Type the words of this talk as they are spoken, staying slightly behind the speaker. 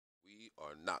We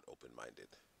are not open-minded.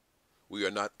 We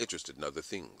are not interested in other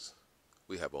things.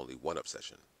 We have only one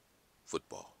obsession: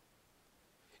 football.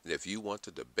 And if you want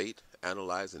to debate,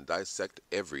 analyze, and dissect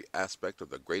every aspect of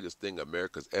the greatest thing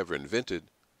America's ever invented,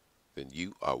 then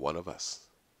you are one of us.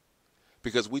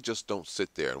 Because we just don't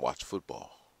sit there and watch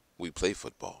football. We play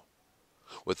football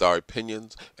with our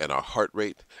opinions and our heart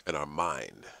rate and our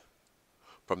mind,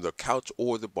 from the couch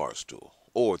or the bar stool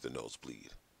or the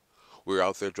nosebleed. We're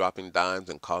out there dropping dimes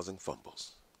and causing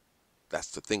fumbles. That's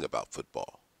the thing about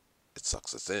football. It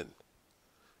sucks us in.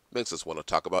 Makes us want to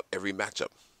talk about every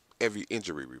matchup, every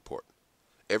injury report,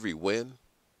 every win,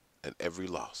 and every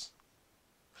loss.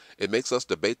 It makes us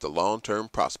debate the long-term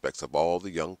prospects of all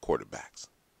the young quarterbacks.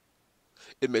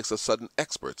 It makes us sudden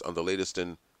experts on the latest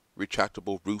in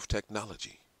retractable roof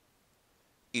technology.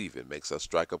 It even makes us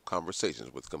strike up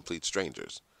conversations with complete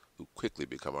strangers who quickly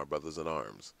become our brothers in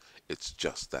arms. It's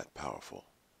just that powerful.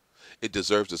 It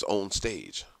deserves its own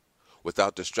stage,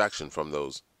 without distraction from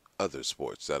those other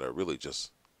sports that are really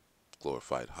just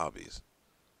glorified hobbies.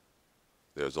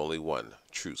 There's only one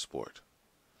true sport.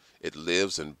 It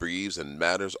lives and breathes and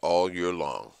matters all year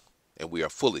long, and we are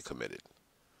fully committed.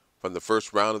 From the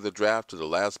first round of the draft to the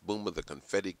last boom of the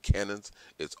confetti cannons,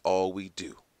 it's all we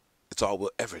do. It's all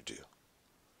we'll ever do.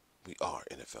 We are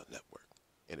NFL Network,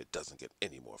 and it doesn't get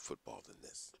any more football than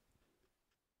this.